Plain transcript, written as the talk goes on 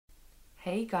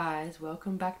Hey guys,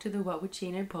 welcome back to the What Would She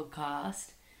Know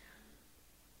podcast.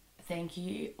 Thank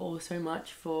you all so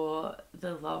much for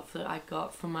the love that I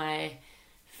got for my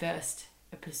first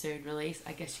episode release.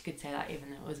 I guess you could say that, even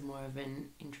though it was more of an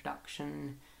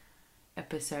introduction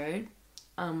episode.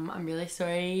 I'm really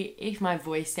sorry if my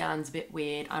voice sounds a bit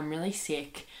weird. I'm really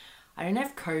sick. I don't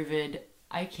have COVID.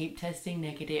 I keep testing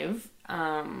negative.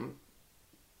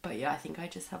 But yeah, I think I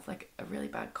just have like a really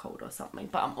bad cold or something,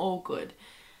 but I'm all good.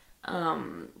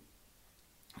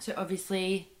 So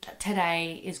obviously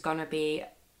today is going to be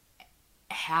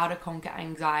how to conquer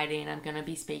anxiety, and I'm going to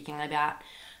be speaking about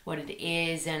what it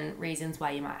is and reasons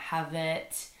why you might have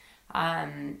it,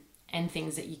 and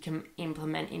things that you can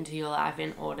implement into your life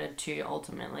in order to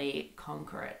ultimately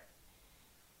conquer it.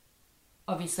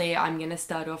 Obviously, I'm going to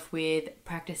start off with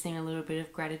practicing a little bit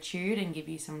of gratitude and give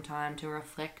you some time to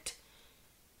reflect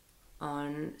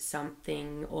on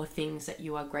something or things that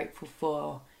you are grateful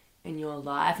for in your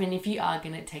life. And if you are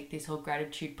going to take this whole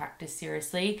gratitude practice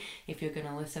seriously, if you're going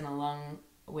to listen along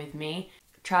with me,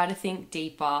 try to think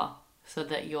deeper so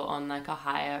that you're on like a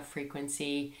higher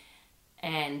frequency,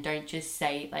 and don't just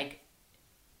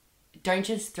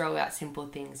throw out simple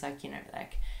things like,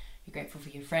 like you're grateful for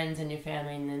your friends and your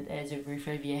family and then there's a roof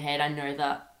over your head. I know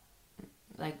that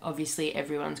like obviously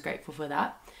everyone's grateful for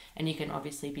that, and you can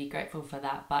obviously be grateful for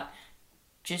that, but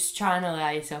just try and allow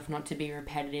yourself not to be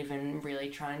repetitive and really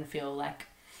try and feel like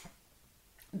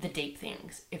the deep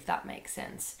things, if that makes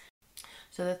sense.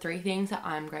 So the 3 things that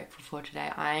I'm grateful for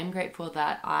today, I am grateful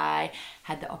that I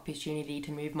had the opportunity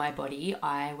to move my body.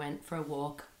 I went for a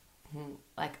walk,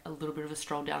 like a little bit of a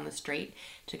stroll down the street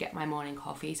to get my morning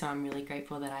coffee. So I'm really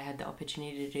grateful that I had the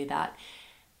opportunity to do that.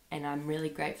 And I'm really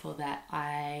grateful that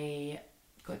I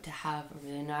got to have a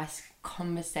really nice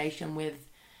conversation with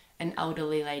an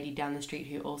elderly lady down the street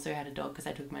who also had a dog, because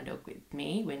I took my dog with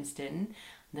me, Winston,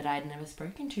 that I had never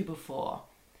spoken to before.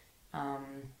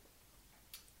 And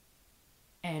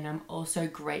I'm also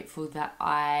grateful that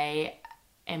I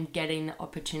am getting the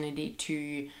opportunity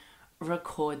to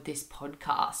record this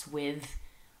podcast with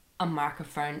a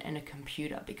microphone and a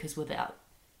computer, because without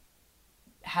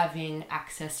having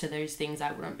access to those things,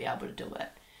 I wouldn't be able to do it.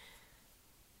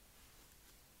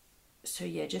 So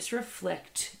yeah, just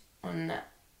reflect on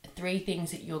 3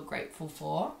 things that you're grateful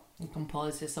for. You can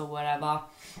pause this or whatever.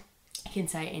 You can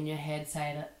say it in your head,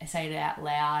 say it out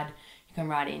loud. You can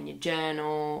write it in your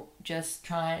journal. Just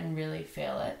try and really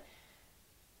feel it.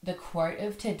 The quote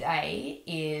of today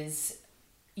is,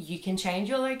 you can change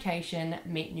your location,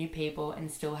 meet new people,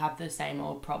 and still have the same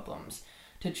old problems.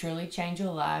 To truly change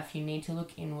your life, you need to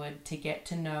look inward to get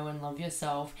to know and love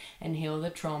yourself and heal the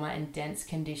trauma and dense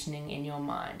conditioning in your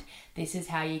mind. This is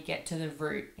how you get to the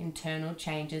root. Internal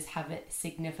changes have a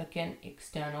significant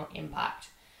external impact.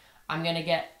 I'm going to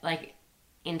get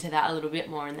into that a little bit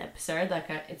more in the episode.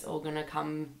 It's all going to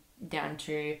come down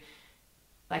to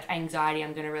anxiety.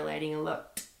 I'm going to relating a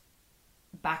lot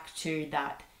back to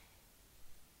that.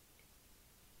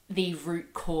 The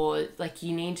root cause,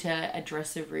 you need to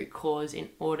address the root cause in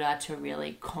order to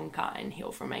really conquer and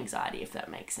heal from anxiety, if that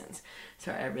makes sense.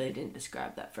 Sorry, I really didn't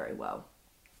describe that very well.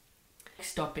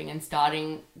 Stopping and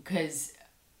starting, because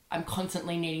I'm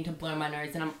constantly needing to blow my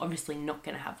nose, and I'm obviously not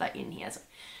going to have that in here.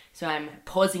 So I'm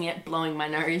pausing it, blowing my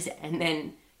nose, and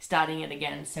then starting it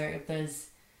again. So if there's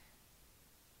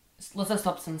lots of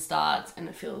stops and starts and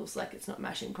it feels like it's not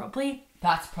mashing properly,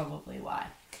 that's probably why.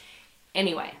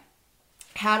 Anyway,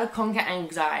 how to conquer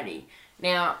anxiety.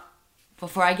 Now,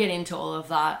 before I get into all of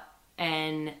that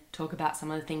and talk about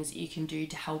some of the things that you can do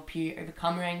to help you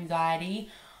overcome your anxiety,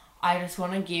 I just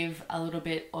want to give a little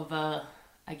bit of a,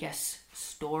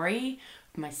 story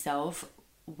of myself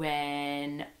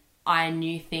when I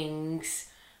knew things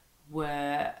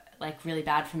were really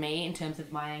bad for me in terms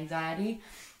of my anxiety,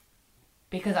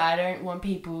 because I don't want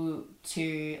people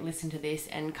to listen to this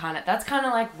and that's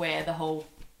where the whole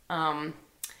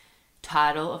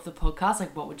title of the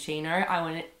podcast, what would she know? I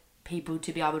want people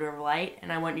to be able to relate,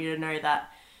 and I want you to know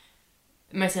that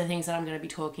most of the things that I'm going to be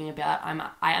talking about,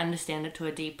 I understand it to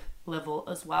a deep level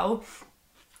as well.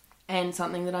 And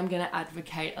something that I'm going to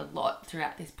advocate a lot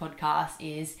throughout this podcast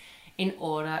is, in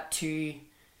order to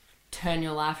turn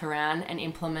your life around and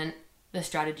implement the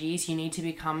strategies, you need to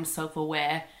become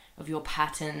self-aware of your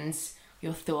patterns,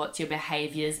 your thoughts, your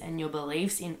behaviors, and your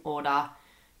beliefs in order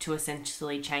to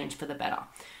essentially change for the better.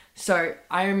 So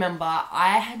I remember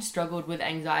I had struggled with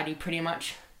anxiety pretty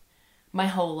much my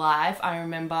whole life. I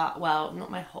remember, well, not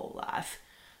my whole life.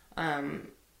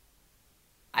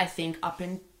 I think up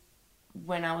in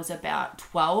when I was about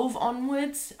 12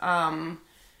 onwards,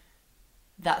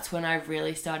 that's when I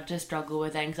really started to struggle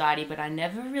with anxiety, but I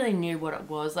never really knew what it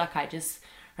was. Like, I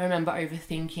remember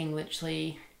overthinking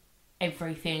literally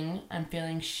everything and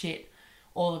feeling shit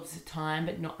all of the time,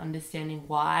 but not understanding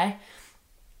why.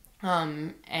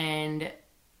 And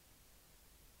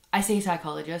I see a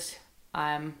psychologist.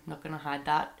 I'm not going to hide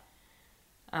that.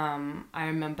 I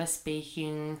remember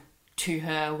speaking to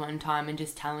her one time and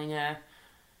just telling her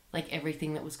like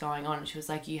everything that was going on. And she was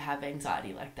like, you have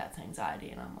anxiety, like that's anxiety.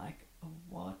 And I'm like,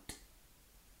 what?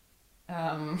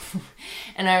 And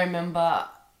I remember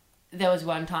there was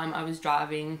one time I was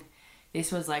driving.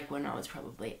 This was like when I was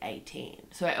probably 18.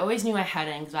 So I always knew I had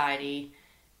anxiety,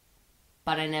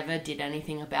 but I never did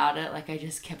anything about it. Like, I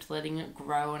just kept letting it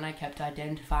grow and I kept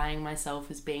identifying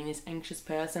myself as being this anxious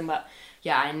person. But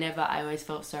yeah, I always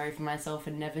felt sorry for myself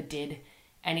and never did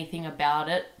anything about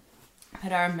it.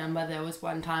 But I remember there was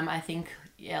one time, I think,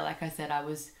 yeah, like I said, I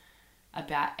was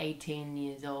about 18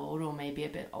 years old or maybe a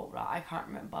bit older. I can't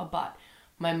remember. But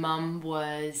my mum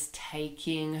was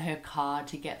taking her car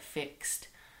to get fixed.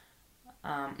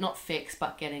 Not fixed,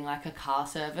 but getting like a car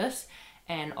service.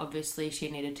 And obviously she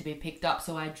needed to be picked up.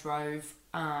 So I drove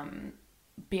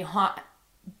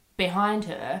behind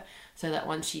her so that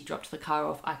once she dropped the car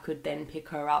off, I could then pick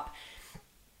her up.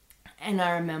 And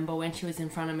I remember when she was in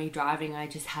front of me driving, I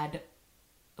just had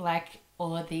like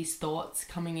all of these thoughts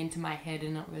coming into my head,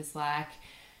 and it was like,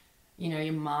 you know,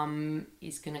 your mum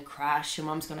is going to crash, your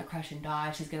mum's going to crash and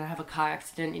die, she's going to have a car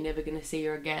accident, you're never going to see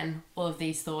her again, all of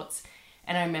these thoughts.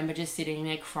 And I remember just sitting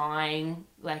there crying,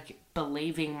 like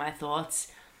believing my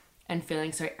thoughts and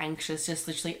feeling so anxious, just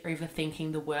literally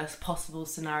overthinking the worst possible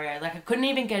scenario. Like, I couldn't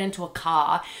even get into a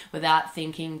car without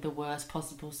thinking the worst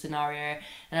possible scenario.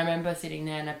 And I remember sitting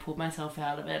there and I pulled myself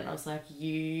out of it and I was like,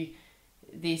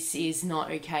 this is not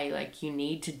okay. Like, you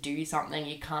need to do something.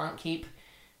 You can't keep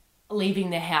leaving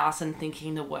the house and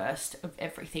thinking the worst of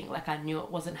everything. Like, I knew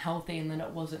it wasn't healthy and that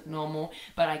it wasn't normal,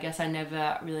 but I guess I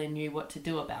never really knew what to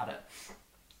do about it.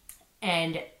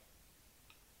 And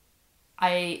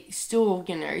I still,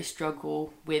 you know,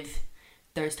 struggle with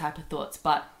those type of thoughts,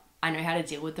 but I know how to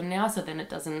deal with them now, so then it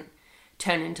doesn't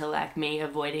turn into like me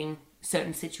avoiding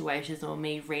certain situations or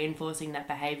me reinforcing that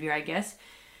behavior, I guess.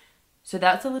 So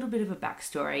that's a little bit of a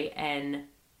backstory, and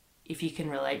if you can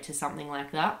relate to something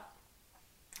like that,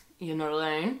 you're not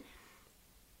alone.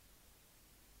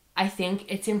 I think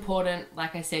it's important,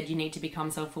 like I said, you need to become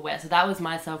self-aware. So that was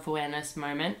my self-awareness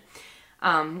moment.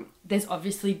 There's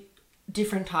obviously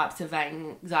different types of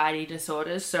anxiety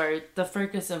disorders. So the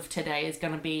focus of today is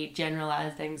going to be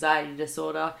generalized anxiety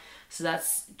disorder. So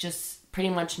that's just pretty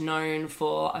much known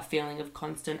for a feeling of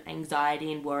constant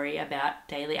anxiety and worry about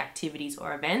daily activities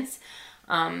or events.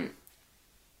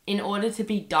 In order to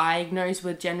be diagnosed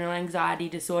with general anxiety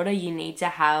disorder, you need to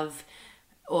have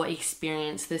or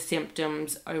experience the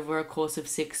symptoms over a course of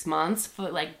 6 months for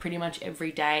like pretty much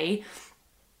every day.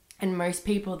 And most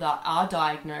people that are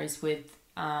diagnosed with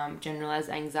generalized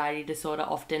anxiety disorder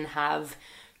often have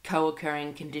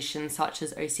co-occurring conditions such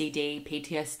as OCD,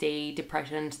 PTSD,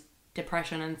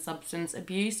 depression and substance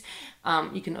abuse.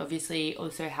 You can obviously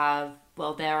also have,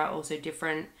 there are also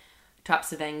different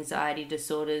types of anxiety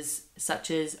disorders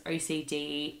such as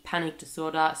OCD, panic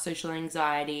disorder, social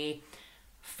anxiety,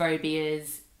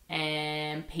 phobias,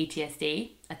 and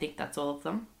PTSD. I think that's all of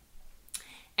them.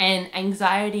 And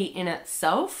anxiety in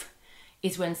itself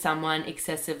is when someone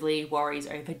excessively worries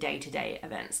over day-to-day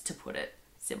events, to put it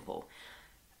simple.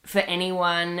 For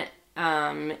anyone,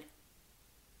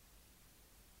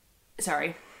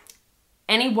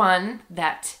 anyone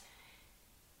that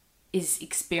is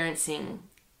experiencing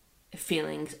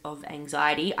feelings of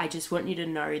anxiety, I just want you to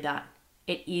know that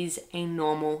it is a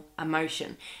normal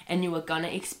emotion and you are going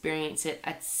to experience it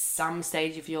at some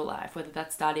stage of your life, whether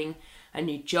that's starting a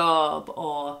new job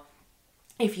or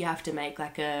if you have to make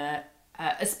like a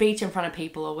speech in front of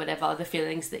people or whatever. The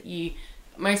feelings that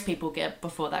most people get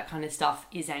before that kind of stuff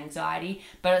is anxiety,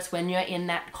 but it's when you're in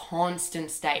that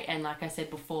constant state. And like I said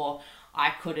before,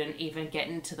 I couldn't even get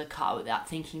into the car without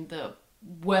thinking the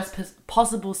worst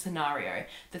possible scenario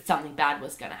that something bad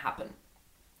was going to happen.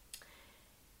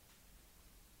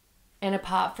 And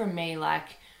apart from me,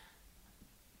 like,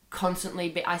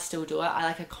 constantly, I still do it.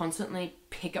 I constantly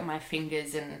pick at my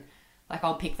fingers and like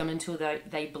I'll pick them until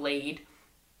they bleed.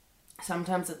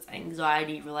 Sometimes it's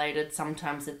anxiety related.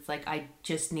 Sometimes it's like I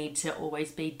just need to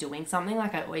always be doing something.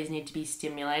 Like I always need to be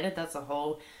stimulated. That's a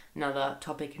whole another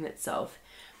topic in itself.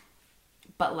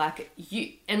 But like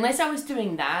unless I was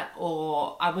doing that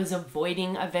or I was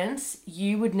avoiding events,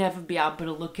 you would never be able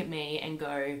to look at me and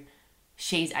go,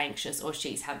 she's anxious or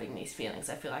she's having these feelings.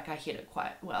 I feel like I hit it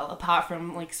quite well. Apart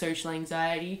from like social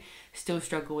anxiety, still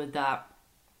struggle with that.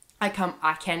 I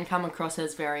can come across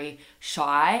as very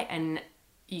shy and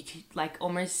you could like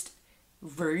almost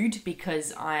rude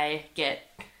because I get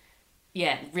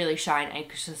really shy and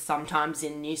anxious sometimes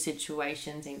in new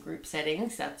situations in group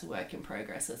settings. That's a work in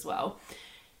progress as well.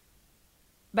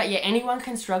 But yeah, anyone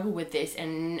can struggle with this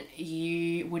and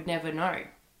you would never know.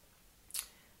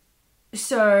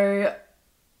 So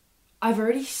I've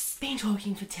already been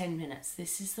talking for 10 minutes.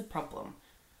 This is the problem.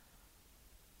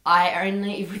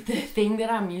 With the thing that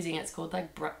I'm using, it's called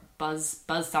like Buzz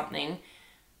something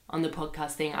on the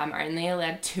podcast thing. I'm only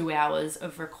allowed 2 hours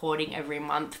of recording every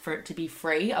month for it to be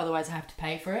free. Otherwise I have to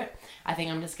pay for it. I think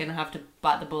I'm just going to have to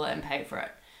bite the bullet and pay for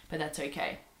it. But that's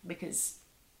okay because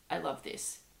I love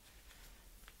this.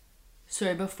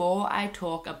 So before I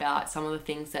talk about some of the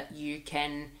things that you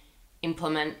can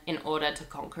implement in order to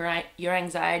conquer your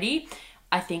anxiety,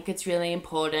 I think it's really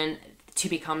important to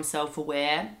become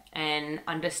self-aware and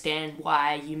understand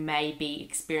why you may be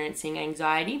experiencing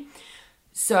anxiety.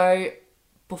 So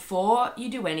before you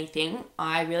do anything,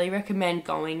 I really recommend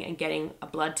going and getting a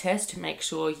blood test to make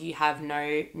sure you have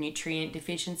no nutrient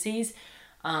deficiencies.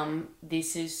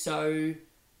 This is so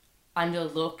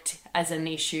underlooked as an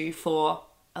issue for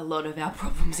a lot of our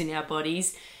problems in our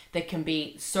bodies that can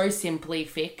be so simply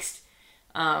fixed.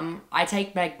 I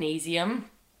take magnesium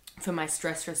for my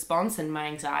stress response and my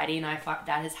anxiety, and I find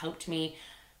that has helped me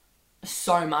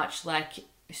so much. So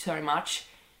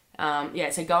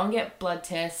go and get blood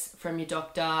tests from your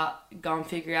doctor, go and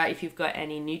figure out if you've got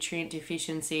any nutrient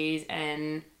deficiencies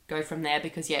and go from there,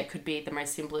 because it could be the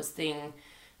most simplest thing,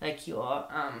 like you're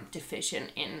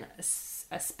deficient in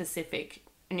a specific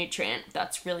nutrient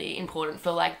that's really important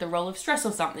for like the role of stress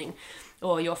or something,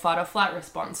 or your fight or flight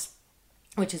response,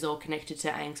 which is all connected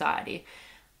to anxiety.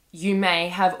 You may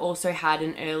have also had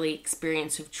an early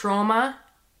experience of trauma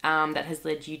that has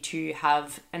led you to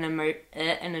have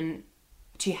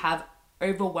to have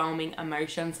overwhelming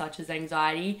emotions such as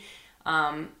anxiety.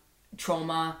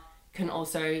 Trauma can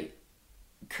also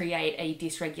create a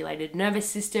dysregulated nervous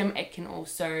system. It can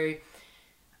also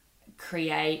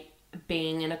create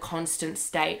being in a constant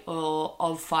state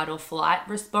of fight or flight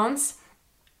response.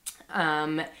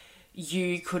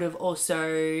 You could have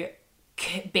also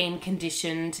been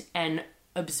conditioned and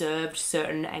observed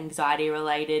certain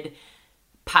anxiety-related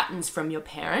patterns from your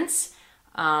parents.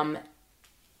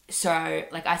 So,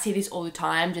 like, I see this all the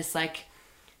time, just like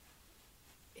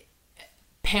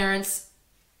parents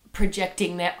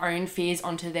projecting their own fears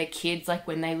onto their kids. Like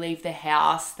when they leave the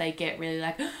house, they get really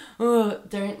like, oh,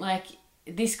 don't like,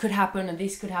 this could happen and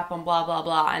this could happen, blah, blah,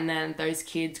 blah. And then those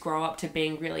kids grow up to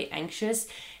being really anxious.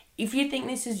 If you think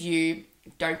this is you,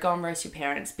 don't go and roast your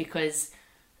parents, because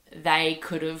they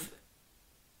could have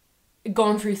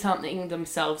gone through something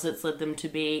themselves that's led them to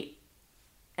be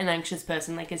an anxious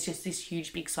person. Like, it's just this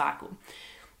huge big cycle.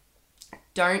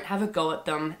 Don't have a go at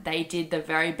them. They did the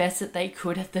very best that they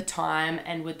could at the time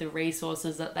and with the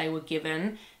resources that they were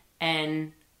given.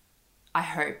 And I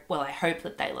hope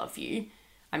that they love you.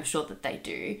 I'm sure that they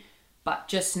do. But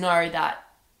just know that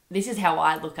this is how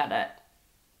I look at it.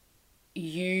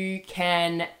 You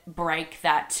can break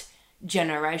that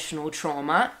generational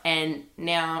trauma, and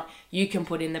now you can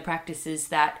put in the practices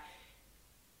that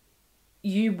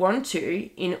you want to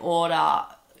in order,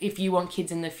 if you want kids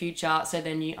in the future, so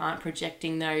then you aren't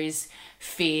projecting those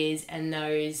fears and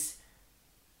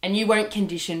you won't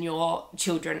condition your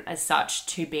children as such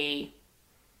to be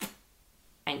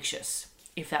anxious,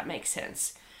 if that makes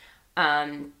sense.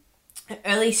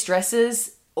 Early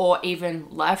stresses or even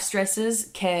life stresses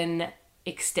can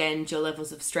extend your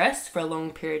levels of stress for a long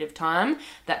period of time.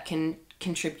 That can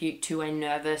contribute to a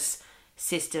nervous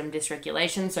system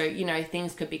dysregulation. So,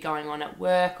 things could be going on at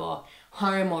work or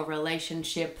home or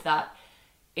relationship that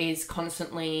is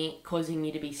constantly causing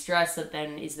you to be stressed, that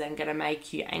then is going to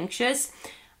make you anxious.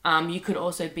 You could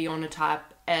also be on a type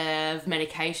of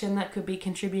medication that could be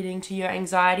contributing to your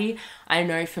anxiety. I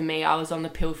know for me, I was on the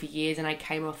pill for years and I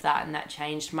came off that, and that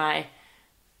changed my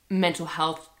mental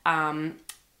health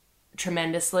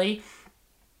tremendously.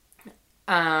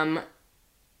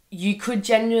 You could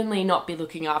genuinely not be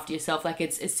looking after yourself. Like,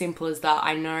 it's as simple as that.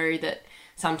 I know that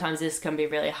sometimes this can be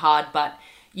really hard, but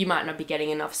you might not be getting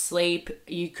enough sleep.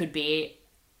 You could be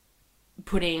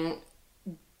putting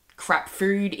crap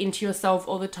food into yourself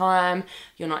all the time.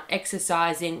 You're not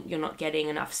exercising. You're not getting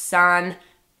enough sun.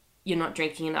 You're not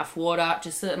drinking enough water.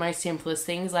 Just the most simplest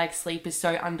things. Like, sleep is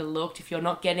so underlooked. If you're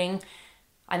not getting,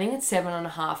 I think it's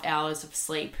 7.5 hours of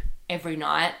sleep every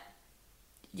night,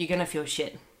 you're going to feel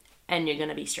shit and you're going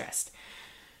to be stressed.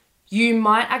 you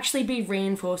might actually be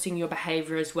reinforcing your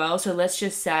behavior as well. So let's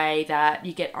just say that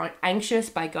you get anxious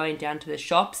by going down to the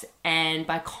shops, and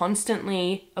by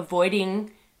constantly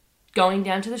avoiding going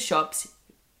down to the shops,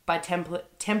 by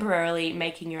temporarily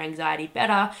making your anxiety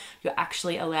better, you're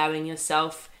actually allowing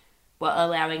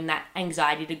that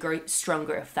anxiety to grow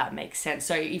stronger, if that makes sense.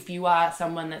 So if you are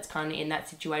someone that's kind of in that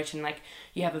situation, like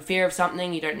you have a fear of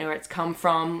something, you don't know where it's come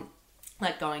from,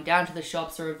 like going down to the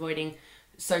shops or avoiding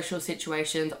social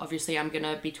situations, obviously I'm going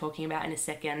to be talking about in a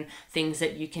second things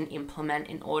that you can implement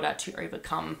in order to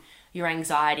overcome your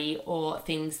anxiety, or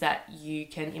things that you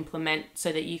can implement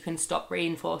so that you can stop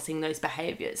reinforcing those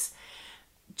behaviors.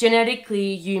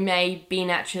 Genetically, you may be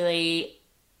naturally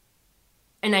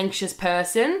an anxious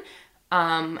person,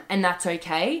 and that's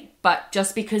okay, but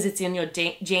just because it's in your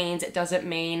genes, it doesn't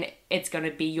mean it's going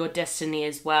to be your destiny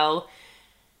as well.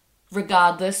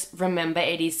 Regardless, remember,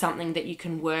 it is something that you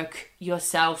can work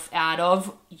yourself out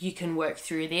of. You can work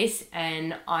through this,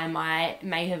 and I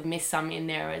may have missed some in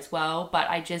there as well, but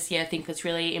I just think it's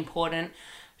really important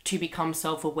to become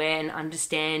self-aware and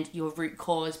understand your root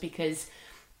cause, because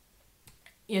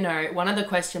one of the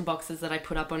question boxes that I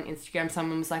put up on Instagram,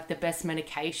 someone was like, the best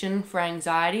medication for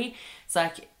anxiety. It's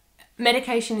like,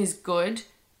 medication is good,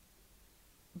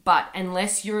 but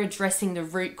unless you're addressing the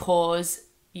root cause,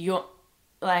 you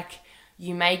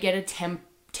may get a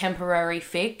temporary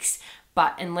fix,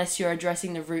 but unless you're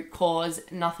addressing the root cause,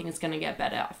 nothing is going to get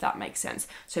better, if that makes sense.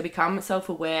 So become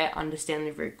self-aware, understand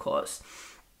the root cause.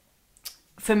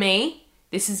 For me,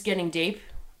 this is getting deep,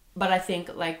 but I think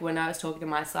when I was talking to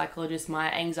my psychologist, my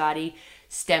anxiety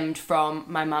stemmed from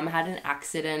my mum had an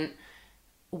accident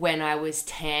when I was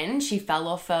 10. She fell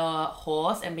off a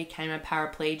horse and became a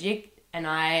paraplegic, and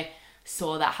I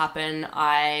saw that happen.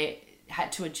 I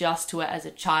had to adjust to it as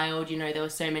a child. There were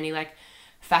so many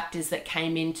factors that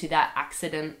came into that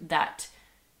accident that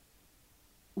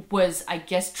was, I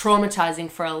guess,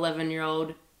 traumatizing for an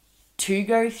 11-year-old to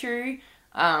go through.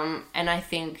 And I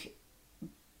think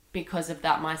because of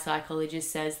that, my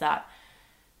psychologist says that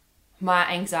my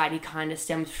anxiety kind of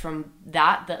stems from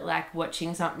that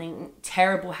watching something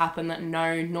terrible happen that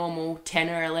no normal 10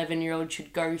 or 11-year-old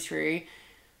should go through.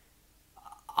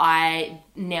 I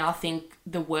now think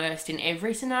the worst in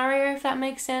every scenario, if that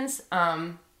makes sense.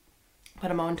 But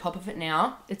I'm on top of it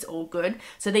now. It's all good.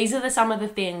 So these are some of the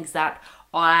things that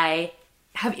I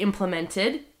have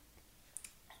implemented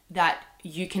that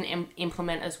you can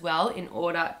implement as well in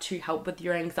order to help with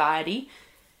your anxiety.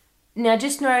 Now,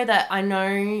 just know that I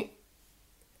know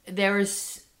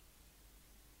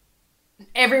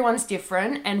everyone's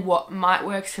different, and what might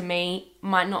work for me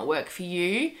might not work for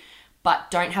you.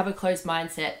 But don't have a closed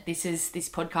mindset. This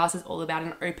podcast is all about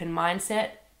an open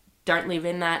mindset. Don't live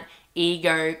in that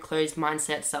ego, closed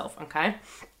mindset self, okay?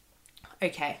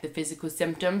 Okay, the physical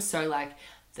symptoms. So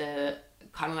the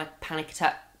kind of panic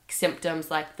attack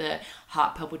symptoms, like the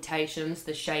heart palpitations,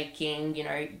 the shaking,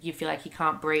 you feel like you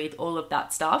can't breathe, all of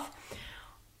that stuff.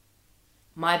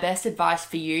 My best advice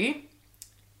for you,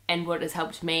 and what has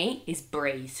helped me, is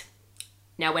breathe.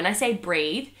 Now, when I say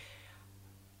breathe,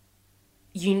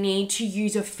 you need to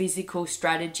use a physical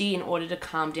strategy in order to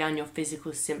calm down your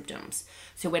physical symptoms.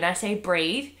 So when I say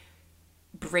breathe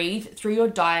through your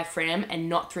diaphragm and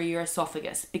not through your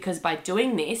esophagus, because by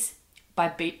doing this,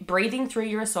 breathing through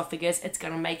your esophagus, it's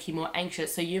going to make you more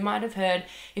anxious. So you might have heard,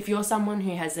 if you're someone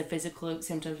who has the physical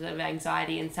symptoms of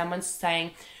anxiety and someone's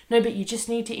saying, no, but you just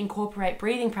need to incorporate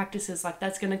breathing practices,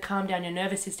 that's going to calm down your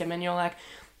nervous system. And you're like,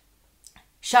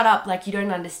 shut up, you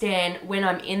don't understand. When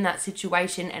I'm in that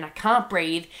situation and I can't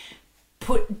breathe,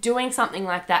 doing something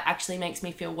like that actually makes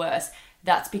me feel worse.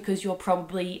 That's because you're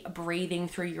probably breathing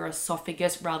through your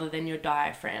esophagus rather than your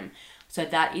diaphragm. So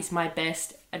that is my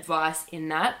best advice in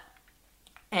that.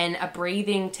 And a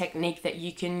breathing technique that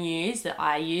you can use, that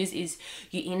I use, is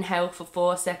you inhale for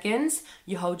 4 seconds,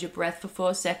 you hold your breath for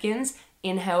 4 seconds,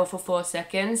 inhale for 4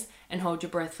 seconds, and hold your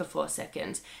breath for 4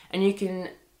 seconds. And you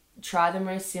can try the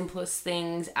most simplest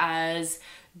things as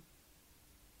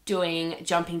doing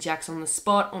jumping jacks on the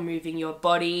spot or moving your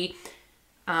body,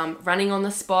 running on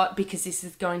the spot, because this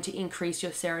is going to increase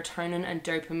your serotonin and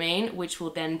dopamine, which will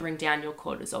then bring down your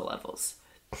cortisol levels.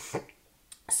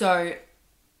 So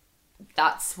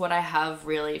that's what I have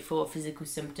really for physical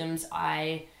symptoms.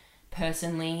 I've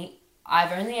only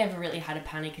ever really had a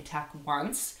panic attack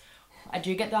once. I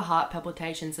do get the heart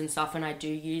palpitations and stuff, and I do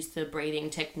use the breathing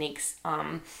techniques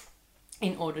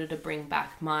in order to bring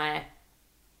back my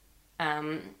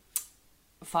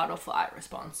fight or flight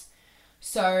response.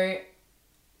 So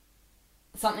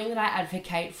something that I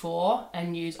advocate for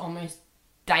and use almost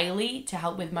daily to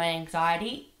help with my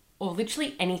anxiety, or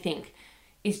literally anything,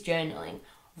 is journaling.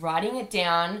 writing it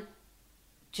down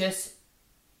just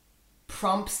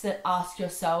prompts that ask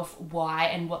yourself why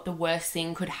and what the worst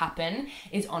thing could happen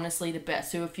is honestly the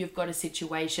best. So if you've got a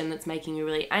situation that's making you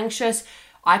really anxious,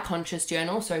 I conscious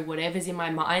journal. So whatever's in my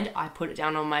mind, I put it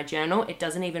down on my journal. It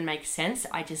doesn't even make sense.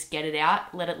 I just get it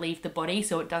out, let it leave the body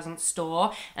so it doesn't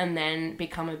store and then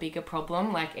become a bigger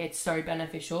problem. Like, it's so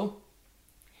beneficial.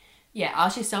 Yeah,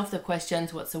 ask yourself the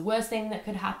questions. What's the worst thing that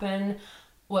could happen?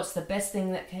 What's the best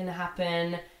thing that can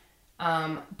happen?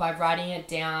 By writing it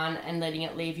down and letting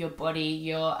it leave your body,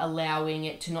 you're allowing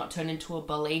it to not turn into a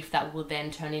belief that will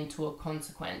then turn into a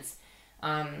consequence.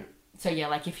 So yeah,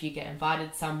 like if you get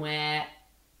invited somewhere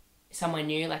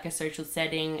new, like a social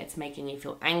setting, it's making you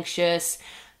feel anxious.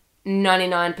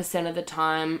 99% of the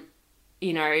time,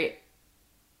 you know,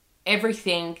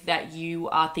 everything that you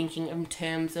are thinking in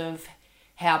terms of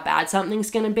how bad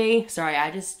something's going to be. Sorry, I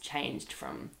just changed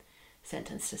from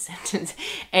sentence to sentence.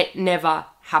 It never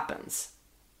happens.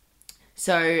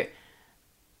 So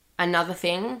another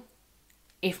thing,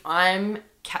 if I'm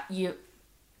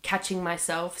catching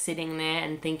myself sitting there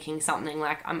and thinking something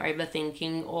like I'm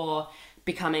overthinking or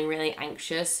becoming really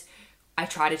anxious, I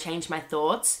try to change my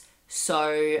thoughts.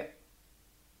 So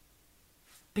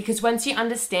because once you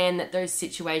understand that the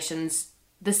situations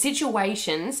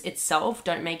itself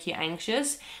don't make you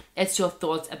anxious, it's your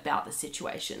thoughts about the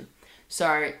situation.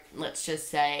 So let's just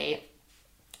say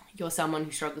you're someone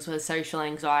who struggles with social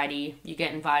anxiety, you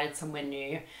get invited somewhere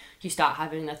new, you start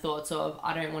having the thoughts of,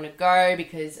 I don't want to go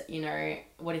because, you know,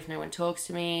 what if no one talks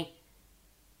to me?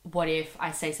 What if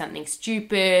I say something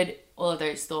stupid? All of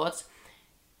those thoughts.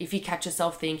 If you catch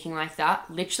yourself thinking like that,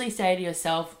 literally say to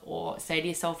yourself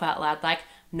out loud, like,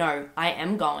 no, I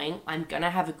am going. I'm going to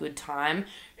have a good time.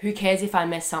 Who cares if I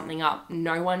mess something up?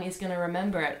 No one is going to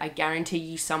remember it. I guarantee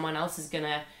you someone else is going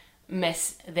to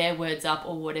mess their words up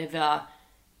or whatever,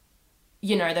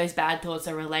 you know, those bad thoughts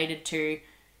are related to.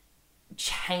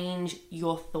 Change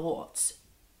your thoughts.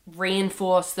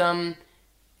 Reinforce them.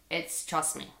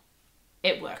 Trust me,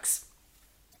 it works.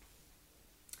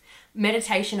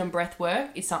 Meditation and breath work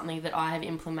is something that I have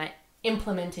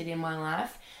implemented in my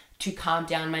life to calm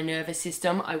down my nervous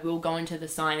system. I will go into the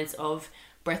science of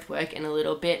breath work in a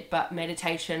little bit, but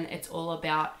meditation, it's all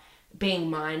about being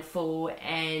mindful,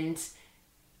 and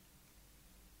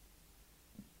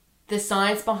the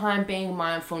science behind being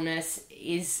mindfulness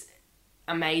is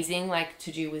amazing, like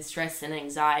to do with stress and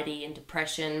anxiety and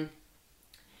depression.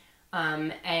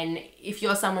 And if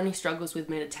you're someone who struggles with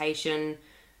meditation,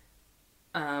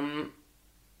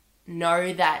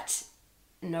 know that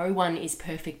no one is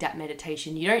perfect at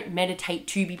meditation. You don't meditate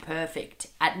to be perfect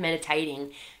at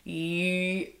meditating.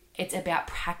 It's about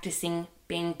practicing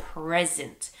being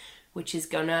present, which is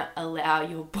gonna allow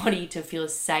your body to feel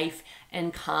safe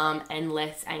and calm and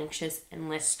less anxious and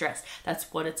less stressed.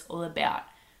 That's what it's all about,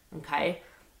 okay?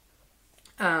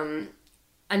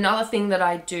 Another thing that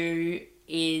I do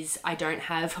is I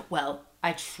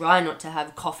try not to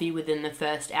have coffee within the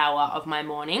first hour of my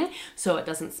morning so it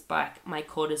doesn't spike my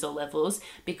cortisol levels,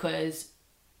 because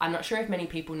I'm not sure if many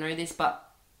people know this, but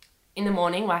in the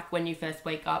morning, like when you first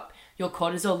wake up, your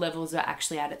cortisol levels are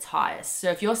actually at its highest.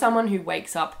 So if you're someone who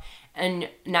wakes up and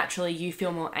naturally you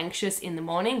feel more anxious in the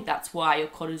morning, that's why your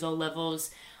cortisol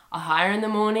levels are higher in the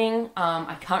morning.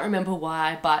 I can't remember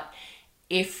why, but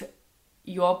if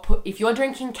you're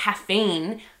drinking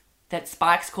caffeine that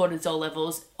spikes cortisol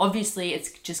levels, obviously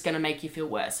it's just going to make you feel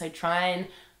worse. So try and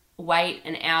wait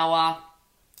an hour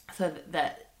so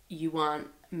that you aren't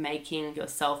making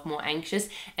yourself more anxious,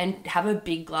 and have a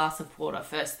big glass of water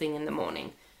first thing in the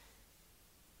morning.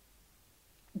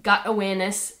 Gut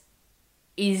awareness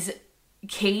is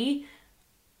key.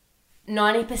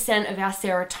 90% of our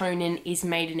serotonin is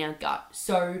made in our gut.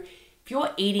 So if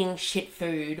you're eating shit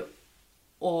food,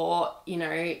 or, you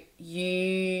know,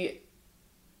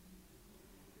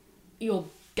 your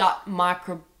gut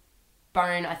microbiome,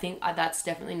 I think that's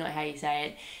definitely not how you say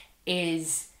it,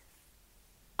 is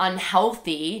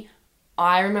unhealthy.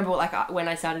 I remember when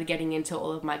I started getting into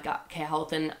all of my gut care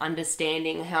health and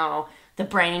understanding how the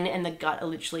brain and the gut are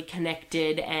literally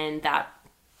connected, and that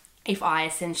if I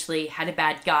essentially had a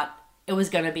bad gut, it was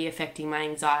going to be affecting my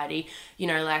anxiety. You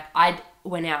know, like I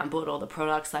went out and bought all the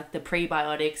products, like the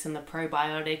prebiotics and the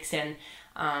probiotics and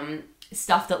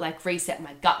stuff that like reset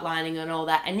my gut lining and all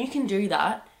that. And you can do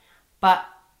that, but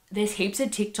there's heaps of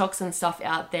TikToks and stuff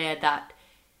out there that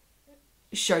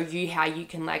show you how you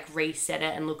can like reset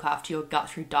it and look after your gut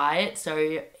through diet.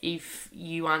 So if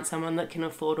you aren't someone that can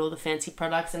afford all the fancy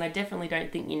products, and I definitely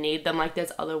don't think you need them, like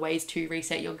there's other ways to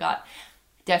reset your gut.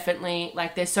 Definitely,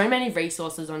 like there's so many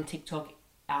resources on TikTok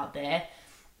out there.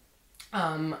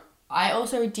 I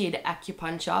also did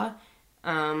acupuncture.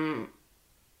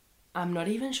 I'm not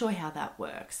even sure how that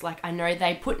works. Like, I know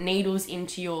they put needles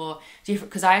into your different,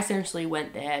 because I essentially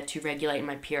went there to regulate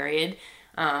my period.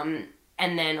 And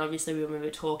then obviously when we were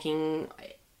talking,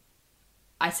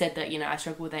 I said that, you know, I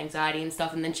struggle with anxiety and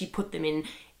stuff, and then she put them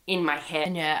in my head.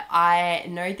 And yeah, I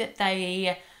know that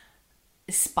they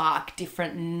spark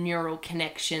different neural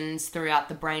connections throughout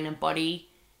the brain and body.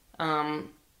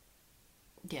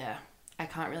 Yeah, I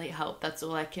can't really help. That's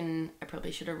all I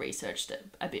probably should have researched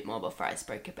it a bit more before I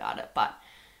spoke about it. But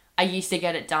I used to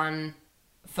get it done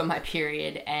for my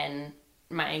period and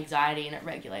my anxiety, and it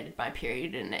regulated my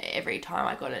period. And every time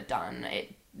I got it done,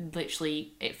 it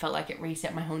felt like it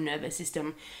reset my whole nervous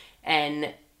system.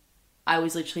 And I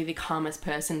was literally the calmest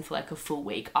person for like a full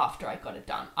week after I got it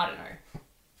done. I don't know.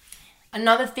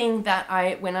 Another thing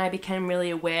that when I became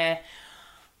really aware,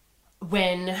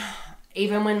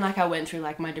 even when like I went through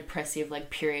like my depressive like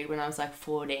period when I was like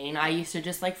 14, I used to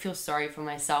just like feel sorry for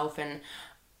myself. And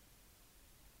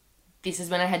this is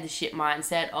when I had the shit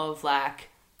mindset of like,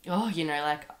 oh, you know,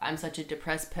 like I'm such a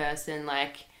depressed person.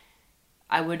 Like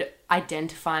I would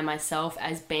identify myself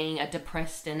as being a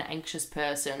depressed and anxious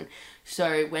person.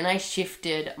 So when I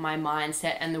shifted my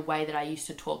mindset and the way that I used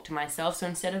to talk to myself, so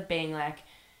instead of being like,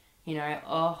 you know,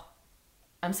 oh,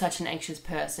 I'm such an anxious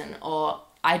person, or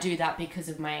I do that because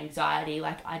of my anxiety,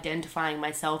 like identifying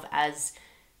myself as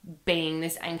being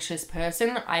this anxious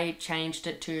person, I changed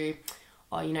it to,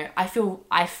 oh, you know, I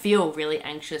feel really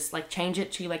anxious. Like change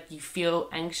it to like you feel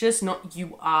anxious, not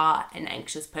you are an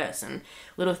anxious person.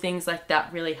 Little things like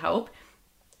that really help,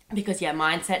 because yeah,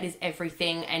 mindset is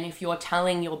everything. And if you're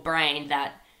telling your brain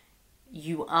that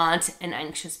you aren't an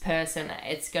anxious person,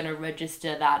 it's going to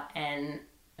register that and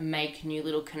make new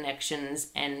little connections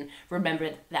and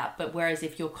remember that. But whereas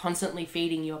if you're constantly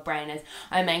feeding your brain as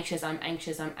I'm anxious,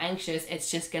 it's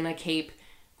just gonna keep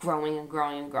growing and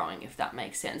growing and growing, if that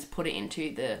makes sense. Put it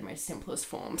into the most simplest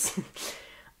forms.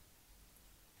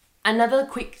 Another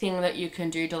quick thing that you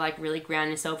can do to like really ground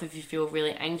yourself if you feel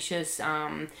really anxious,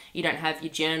 you don't have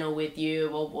your journal with you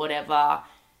or whatever.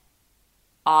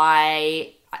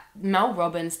 Mel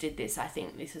Robbins did this. I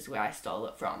think this is where I stole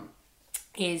it from.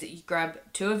 Is you grab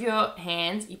two of your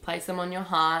hands, you place them on your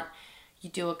heart, you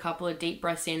do a couple of deep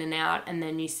breaths in and out, and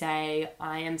then you say,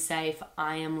 I am safe,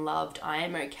 I am loved, I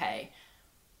am okay.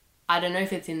 I don't know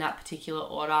if it's in that particular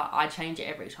order. I change it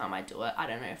every time I do it. I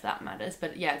don't know if that matters.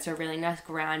 But yeah, it's a really nice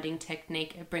grounding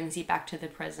technique. It brings you back to the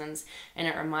presence, and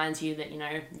it reminds you that, you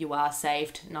know, you are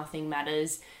safe, nothing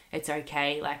matters, it's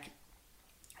okay. Like,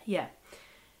 yeah.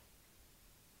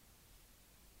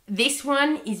 This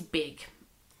one is big.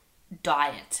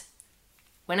 Diet.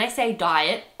 When I say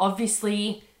diet,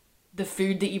 obviously the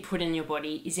food that you put in your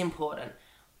body is important.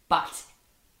 But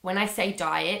when I say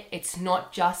diet, it's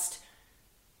not just,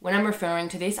 when I'm referring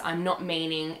to this, I'm not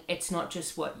meaning it's not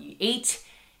just what you eat,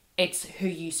 it's who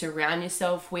you surround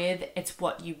yourself with, it's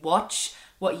what you watch,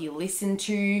 what you listen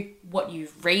to, what you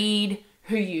read,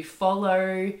 who you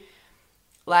follow.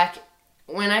 Like,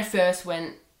 when I first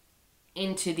went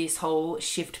into this whole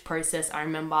shift process, I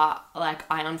remember like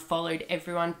I unfollowed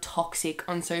everyone toxic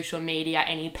on social media,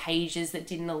 any pages that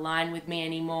didn't align with me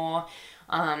anymore.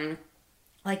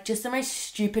 Like just the most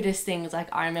stupidest things. Like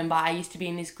I remember I used to be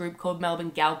in this group called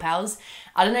Melbourne Gal Pals.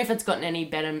 I don't know if it's gotten any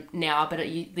better now, but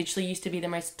it literally used to be the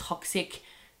most toxic,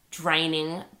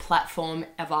 draining platform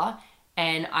ever.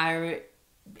 And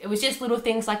it was just little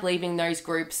things like leaving those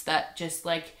groups that just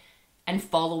like, and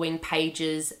following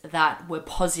pages that were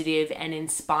positive and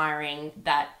inspiring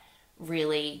that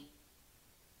really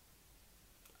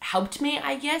helped me,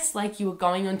 I guess. Like you were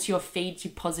going onto your feed to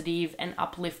positive and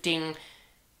uplifting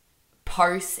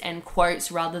posts and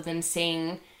quotes rather than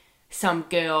seeing some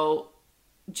girl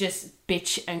just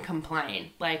bitch and complain.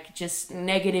 Like just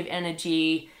negative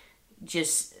energy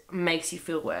just makes you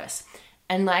feel worse.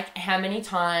 And like, how many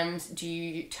times do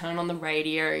you turn on the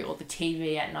radio or the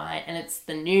TV at night and it's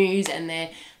the news and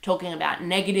they're talking about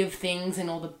negative things and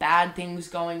all the bad things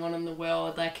going on in the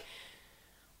world? Like,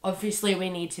 obviously we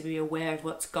need to be aware of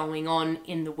what's going on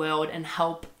in the world and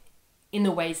help in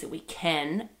the ways that we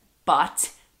can,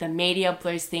 but the media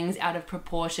blows things out of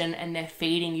proportion and they're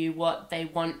feeding you what they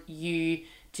want you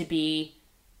to be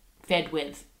fed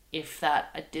with,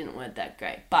 I didn't word that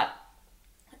great. But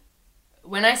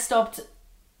when I stopped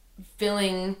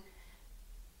filling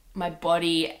my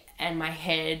body and my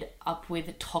head up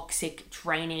with toxic,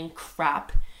 draining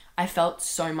crap, I felt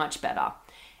so much better.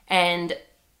 And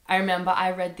I remember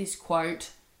I read this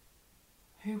quote.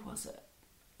 Who was it?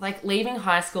 Like, leaving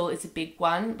high school is a big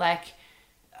one. Like,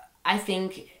 I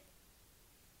think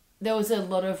there was a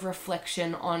lot of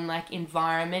reflection on like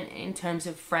environment in terms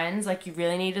of friends. Like you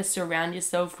really need to surround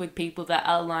yourself with people that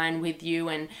align with you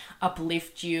and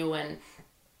uplift you and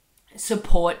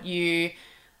support you.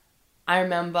 I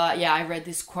remember, I read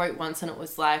this quote once and it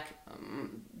was like,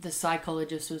 the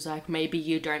psychologist was like, maybe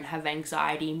you don't have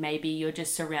anxiety, maybe you're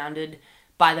just surrounded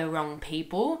by the wrong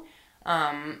people.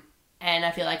 And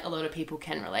I feel like a lot of people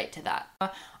can relate to that.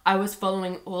 I was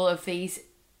following all of these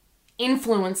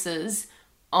influencers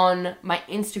on my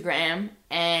Instagram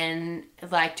and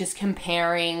like just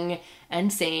comparing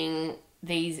and seeing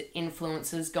these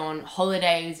influencers go on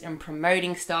holidays and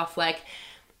promoting stuff. Like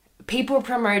people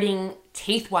promoting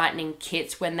teeth whitening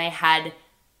kits when they had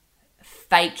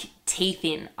fake teeth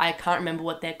in. I can't remember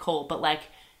what they're called, but like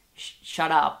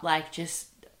shut up. Like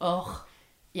just,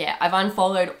 yeah, I've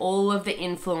unfollowed all of the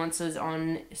influencers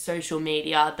on social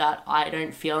media that I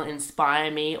don't feel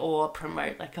inspire me or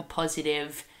promote like a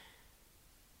positive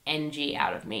energy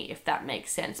out of me, if that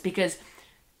makes sense. Because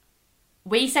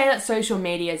we say that social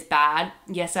media is bad.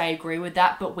 Yes, I agree with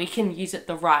that, but we can use it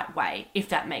the right way, if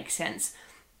that makes sense.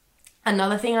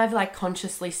 Another thing I've like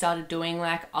consciously started doing,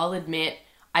 like I'll admit,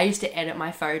 I used to edit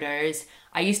my photos.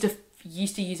 I used to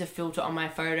use a filter on my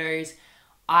photos.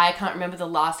 I can't remember the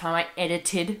last time I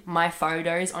edited my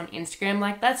photos on Instagram.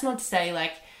 Like that's not to say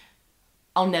like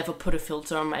I'll never put a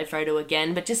filter on my photo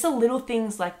again, but just the little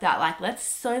things like that. Like let's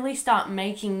slowly start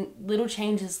making little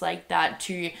changes like that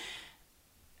to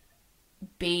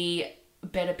be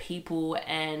better people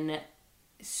and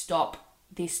stop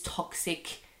this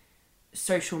toxic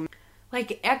social media.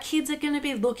 Like our kids are going to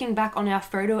be looking back on our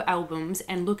photo albums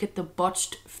and look at the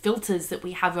botched filters that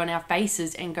we have on our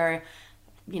faces and go,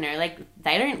 like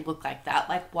they don't look like that.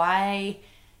 Like why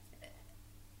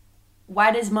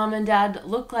does mum and dad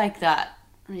look like that?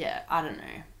 Yeah, I don't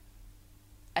know.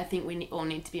 I think we all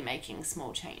need to be making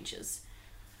small changes.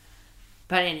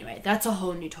 But anyway, that's a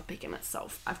whole new topic in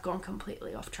itself. I've gone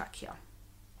completely off track here.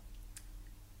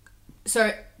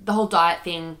 So the whole diet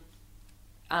thing,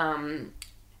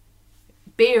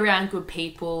 be around good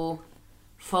people,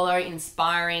 follow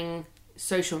inspiring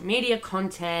social media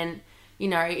content.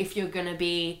 If you're going to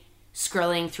be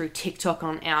scrolling through TikTok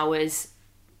on hours,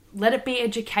 let it be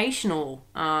educational.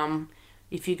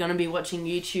 If you're going to be watching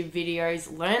YouTube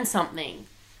videos, learn something.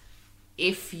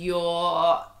 If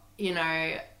you're,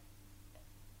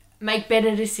 make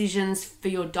better decisions for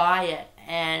your diet.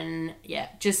 And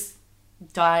just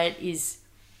diet is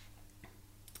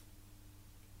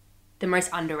the most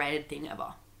underrated thing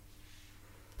ever.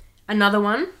 Another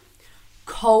one,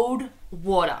 cold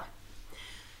water.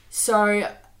 So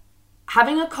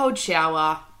having a cold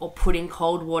shower or putting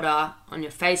cold water on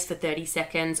your face for 30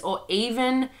 seconds or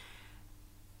even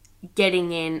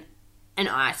getting in an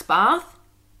ice bath,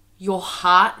 your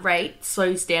heart rate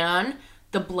slows down,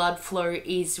 the blood flow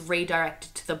is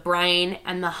redirected to the brain,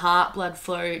 and the heart blood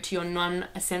flow to your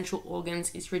non-essential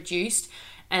organs is reduced.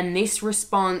 And this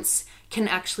response can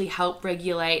actually help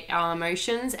regulate our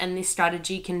emotions, and this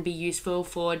strategy can be useful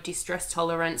for distress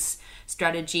tolerance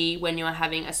strategy when you're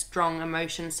having a strong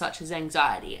emotion such as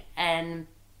anxiety. And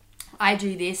I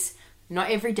do this not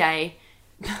every day,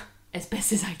 as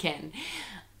best as I can.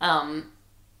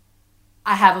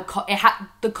 I have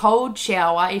the cold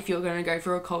shower. If you're going to go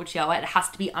for a cold shower, it has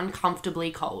to be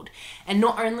uncomfortably cold. And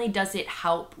not only does it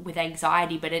help with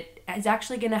anxiety, but it is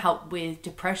actually going to help with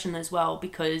depression as well,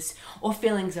 or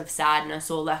feelings of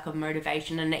sadness or lack of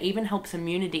motivation, and it even helps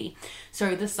immunity.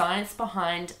 So the science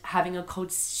behind having a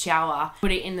cold shower,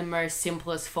 put it in the most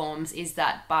simplest forms, is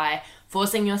that by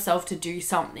forcing yourself to do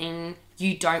something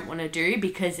you don't want to do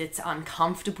because it's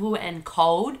uncomfortable and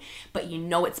cold, but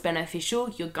it's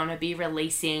beneficial, you're going to be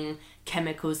releasing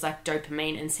chemicals like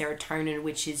dopamine and serotonin,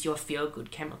 which is your feel-good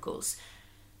chemicals.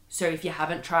 So if you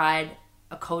haven't tried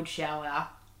a cold shower,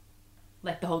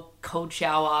 like the whole cold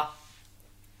shower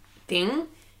thing,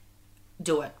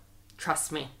 do it.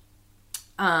 Trust me.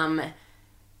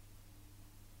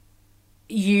 If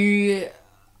you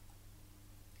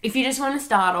just want to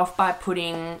start off by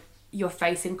putting your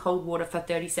face in cold water for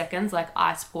 30 seconds, like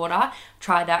ice water,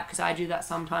 try that, because I do that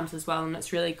sometimes as well and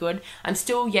it's really good. I'm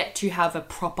still yet to have a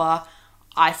proper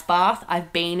ice bath.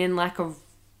 I've been in like it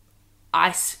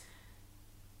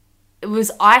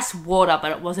was ice water,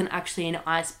 but it wasn't actually an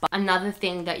ice bath. Another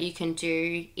thing that you can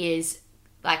do is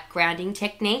like grounding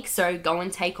techniques. So go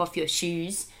and take off your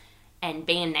shoes and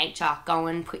be in nature. Go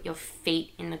and put your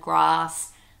feet in the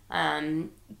grass.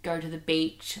 Go to the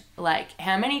beach. Like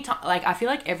how many times, like I feel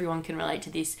like everyone can relate to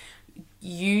this.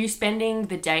 You spending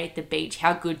the day at the beach,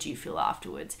 how good do you feel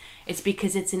afterwards? It's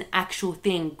because it's an actual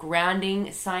thing.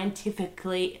 Grounding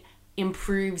scientifically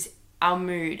improves our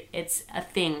mood. It's a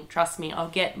thing, trust me. I'll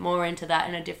get more into that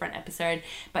in a different episode.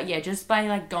 But yeah, just by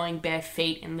like going bare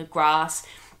feet in the grass,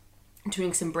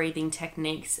 doing some breathing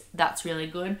techniques, that's really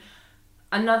good.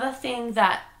 Another thing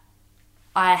that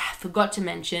I forgot to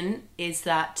mention is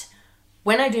that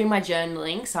when I do my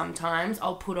journaling, sometimes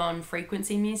I'll put on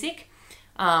frequency music.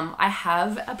 I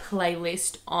have a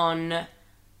playlist on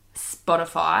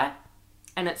Spotify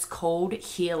and it's called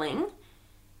Healing.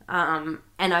 And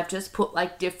I've just put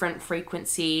like different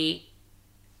frequency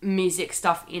music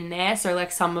stuff in there. So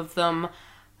like some of them,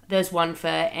 there's one for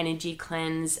energy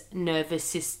cleanse, nervous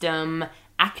system,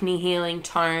 acne healing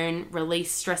tone,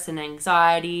 release stress and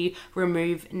anxiety,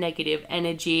 remove negative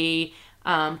energy,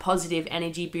 positive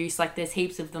energy boost. Like there's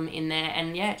heaps of them in there.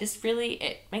 And yeah, just really,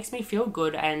 it makes me feel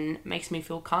good and makes me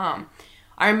feel calm.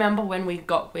 I remember when we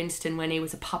got Winston when he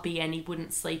was a puppy and he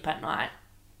wouldn't sleep at night.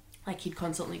 Like he'd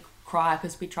constantly cry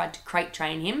because we tried to crate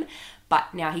train him,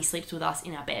 but now he sleeps with us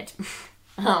in our bed.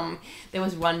 There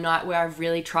was one night where I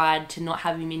really tried to not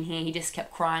have him in here. He just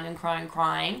kept crying and crying and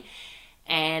crying.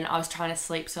 And I was trying to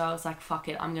sleep, so I was like, fuck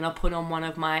it, I'm going to put on one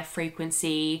of my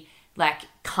frequency, like,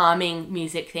 calming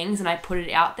music things, and I put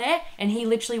it out there, and he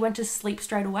literally went to sleep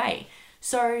straight away.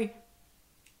 So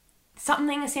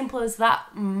something as simple as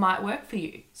that might work for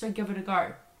you, so give it a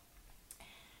go.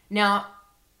 Now,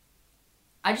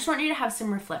 I just want you to have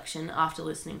some reflection after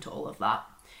listening to all of that.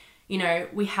 You know,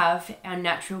 we have our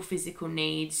natural physical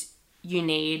needs. You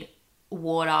need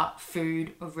water,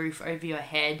 food, a roof over your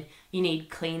head. You need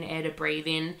clean air to breathe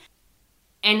in.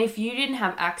 And if you didn't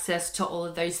have access to all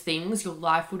of those things, your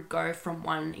life would go from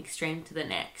one extreme to the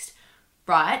next,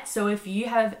 right? So if you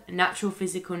have natural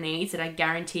physical needs, that I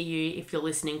guarantee you, if you're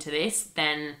listening to this,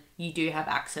 then you do have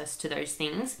access to those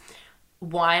things.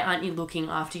 Why aren't you looking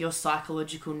after your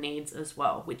psychological needs as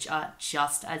well, which are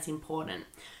just as important?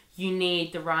 You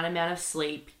need the right amount of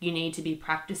sleep. You need to be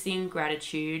practicing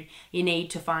gratitude. You need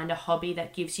to find a hobby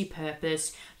that gives you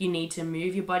purpose. You need to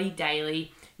move your body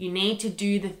daily. You need to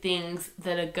do the things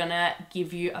that are gonna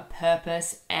give you a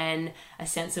purpose and a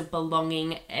sense of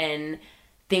belonging, and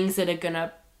things that are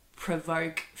gonna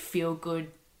provoke feel-good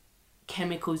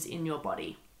chemicals in your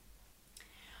body.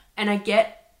 And I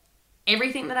get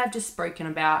everything that I've just spoken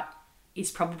about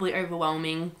is probably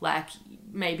overwhelming. Like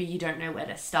maybe you don't know where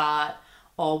to start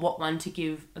or what one to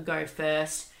give a go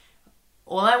first.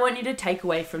 All I want you to take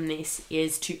away from this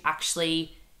is to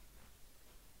actually,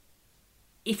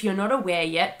 if you're not aware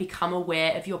yet, become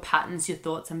aware of your patterns, your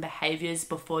thoughts and behaviors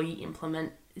before you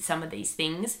implement some of these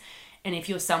things. And if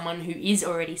you're someone who is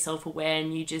already self-aware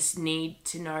and you just need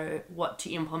to know what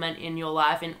to implement in your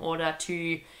life in order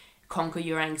to conquer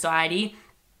your anxiety,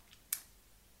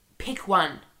 pick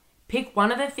one. Pick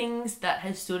one of the things that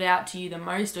has stood out to you the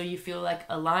most or you feel like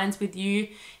aligns with you.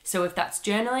 So if that's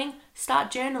journaling,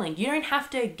 start journaling. You don't have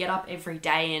to get up every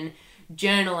day and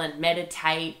journal and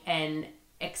meditate and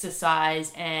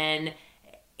exercise and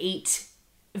eat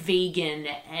vegan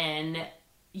and,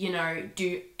 you know,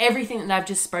 do everything that I've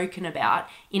just spoken about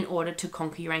in order to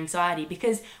conquer your anxiety,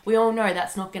 because we all know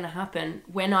that's not going to happen.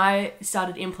 When I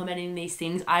started implementing these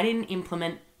things, I didn't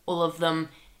implement all of them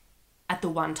at the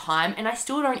one time, and I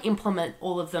still don't implement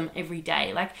all of them every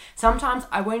day. Like sometimes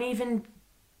I won't even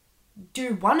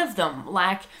do one of them.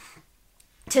 Like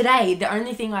today, the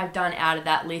only thing I've done out of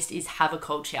that list is have a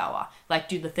cold shower, like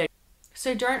do the 30.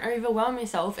 So don't overwhelm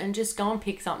yourself and just go and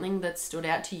pick something that stood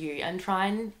out to you and try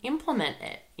and implement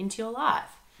it into your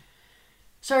life.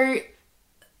 So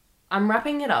I'm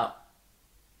wrapping it up.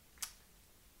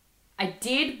 I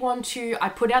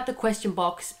put out the question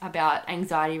box about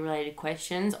anxiety related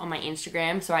questions on my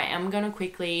Instagram. So I'm going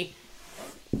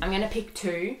to pick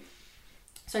two.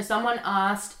 So someone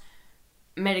asked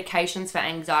medications for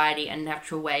anxiety and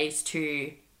natural ways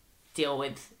to deal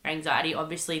with anxiety.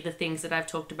 Obviously the things that I've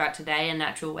talked about today are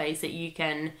natural ways that you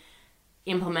can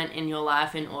implement in your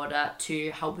life in order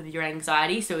to help with your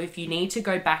anxiety. So if you need to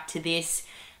go back to this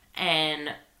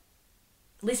and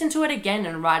listen to it again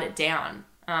and write it down.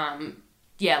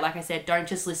 Yeah, like I said, don't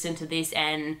just listen to this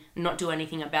and not do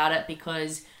anything about it,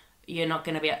 because you're not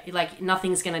going to be, like,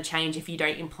 nothing's going to change if you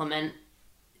don't implement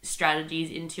strategies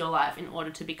into your life in order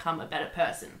to become a better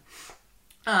person.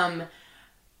 I'm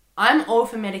all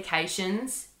for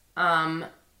medications. I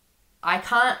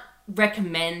can't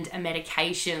recommend a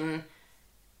medication,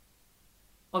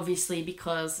 obviously,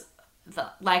 because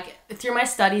through my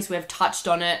studies we've touched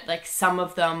on it, like some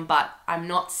of them, but I'm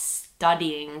not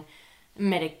studying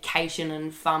medication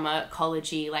and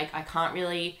pharmacology. Like I can't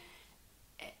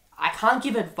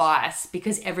give advice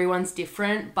because everyone's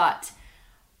different, but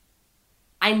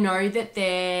I know that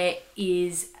there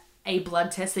is a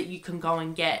blood test that you can go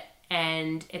and get,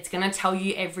 and it's going to tell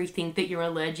you everything that you're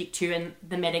allergic to and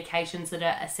the medications that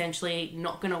are essentially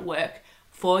not going to work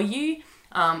for you.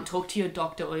 Talk to your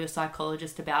doctor or your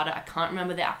psychologist about it. I can't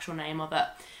remember the actual name of it.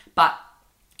 But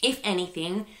if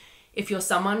anything, if you're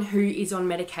someone who is on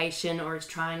medication or is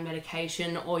trying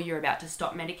medication or you're about to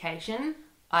stop medication,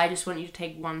 I just want you to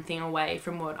take one thing away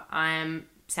from what I am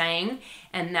saying,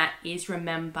 and that is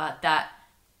remember that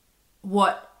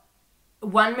what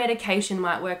one medication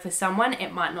might work for someone,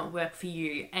 it might not work for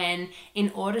you. And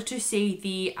in order to see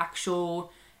the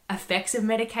actual effects of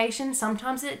medication,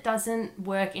 sometimes it doesn't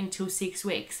work until 6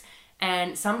 weeks.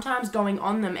 And sometimes going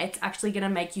on them, it's actually going to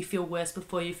make you feel worse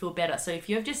before you feel better. So if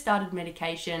you've just started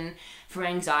medication for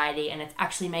anxiety and it's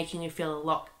actually making you feel a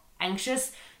lot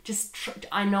anxious,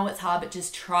 I know it's hard, but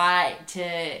just try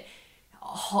to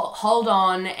hold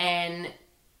on and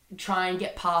try and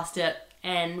get past it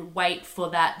and wait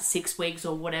for that 6 weeks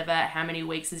or whatever, how many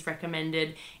weeks is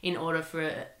recommended in order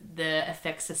for the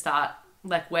effects to start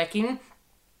working.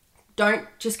 Don't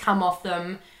just come off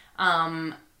them.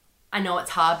 I know it's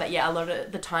hard, but yeah, a lot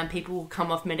of the time people will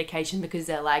come off medication because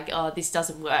they're like, oh, this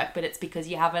doesn't work, but it's because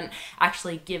you haven't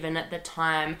actually given it the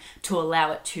time to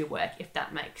allow it to work, if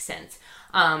that makes sense.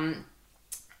 I'm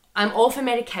all for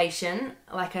medication,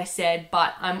 like I said,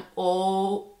 but I'm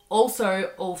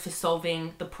also all for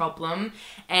solving the problem.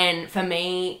 And for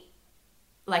me,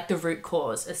 the root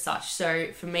cause as such.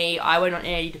 So for me, I went on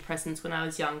antidepressants when I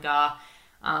was younger,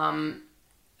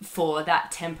 for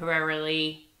that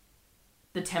temporary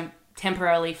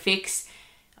fix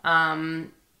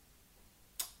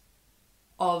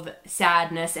of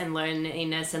sadness and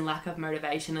loneliness and lack of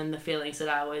motivation and the feelings that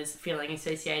I was feeling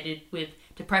associated with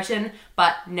depression,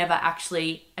 but never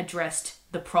actually addressed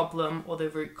the problem or the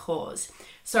root cause.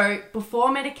 So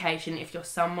before medication, if you're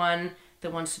someone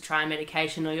that wants to try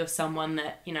medication, or you're someone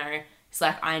that, it's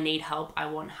like, I need help, I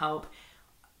want help,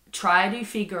 try to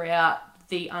figure out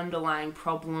the underlying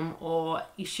problem or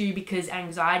issue, because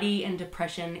anxiety and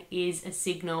depression is a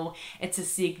signal. It's a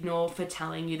signal for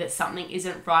telling you that something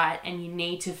isn't right and you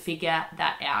need to figure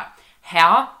that out.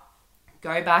 How?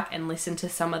 Go back and listen to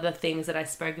some of the things that I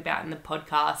spoke about in the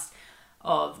podcast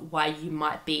of why you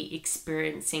might be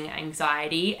experiencing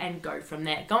anxiety, and go from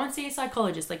there. Go and see a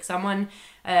psychologist, someone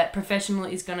professional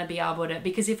is going to be able to,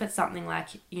 because if it's something like,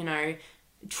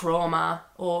 trauma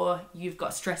or you've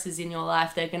got stresses in your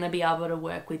life, they're going to be able to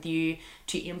work with you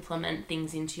to implement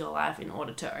things into your life in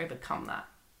order to overcome that.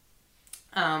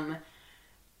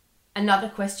 Another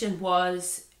question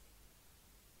was,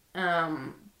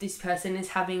 this person is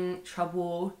having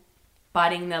trouble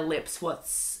biting their lips.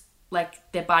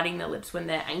 They're biting their lips when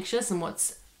they're anxious, and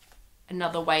what's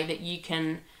another way that you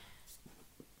can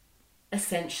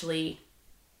essentially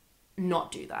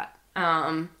not do that?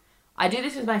 I do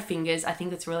this with my fingers. I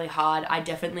think it's really hard. I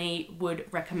definitely would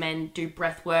recommend do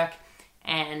breath work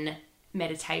and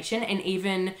meditation and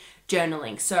even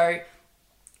journaling. So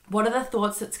what are the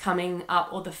thoughts that's coming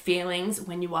up or the feelings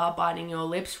when you are biting your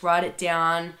lips? Write it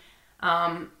down.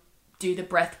 Do the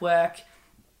breath work.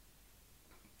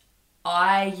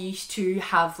 I used to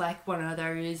have one of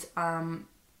those,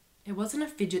 it wasn't a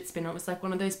fidget spinner, it was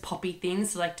one of those poppy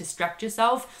things to distract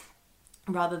yourself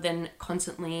rather than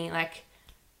constantly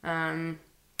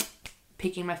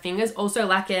picking my fingers. Also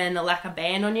like a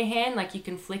band on your hand, you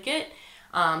can flick it.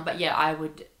 But yeah, I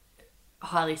would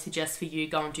highly suggest for you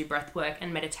go and do breath work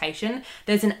and meditation.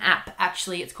 There's an app,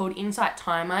 actually, it's called Insight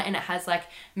Timer, and it has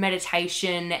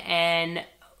meditation and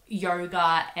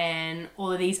yoga and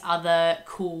all of these other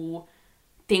cool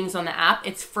things on the app.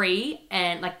 It's free,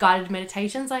 and guided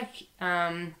meditations. I've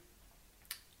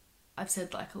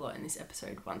said a lot in this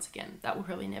episode once again. That will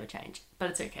probably never change,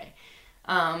 but it's okay.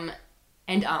 Go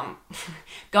and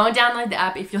download the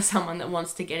app if you're someone that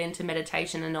wants to get into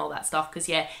meditation and all that stuff, because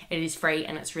yeah, it is free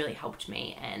and it's really helped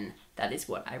me, and that is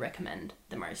what I recommend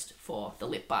the most for the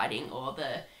lip biting or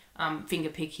the finger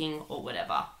picking or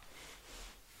whatever.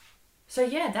 So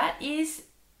yeah, that is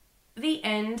the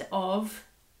end of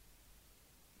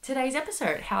today's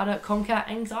episode, how to conquer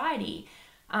anxiety.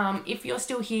 If you're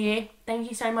still here, thank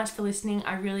you so much for listening.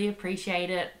 I really appreciate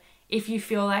it. If you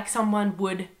feel like someone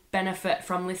would benefit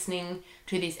from listening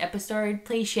to this episode,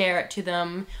 please share it to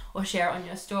them or share it on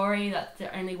your story. That's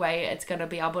the only way it's going to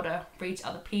be able to reach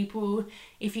other people.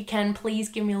 If you can, please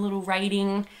give me a little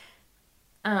rating.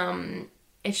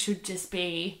 It should just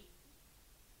be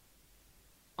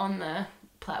on the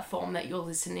platform that you're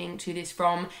listening to this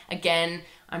from. Again,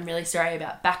 I'm really sorry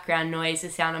about background noise, the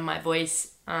sound of my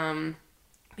voice,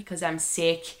 because I'm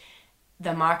sick,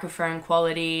 the microphone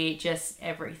quality, just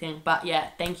everything. But yeah,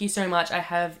 thank you so much. I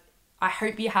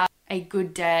hope you have a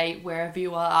good day wherever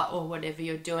you are or whatever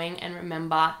you're doing. And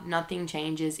remember, nothing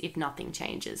changes if nothing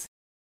changes.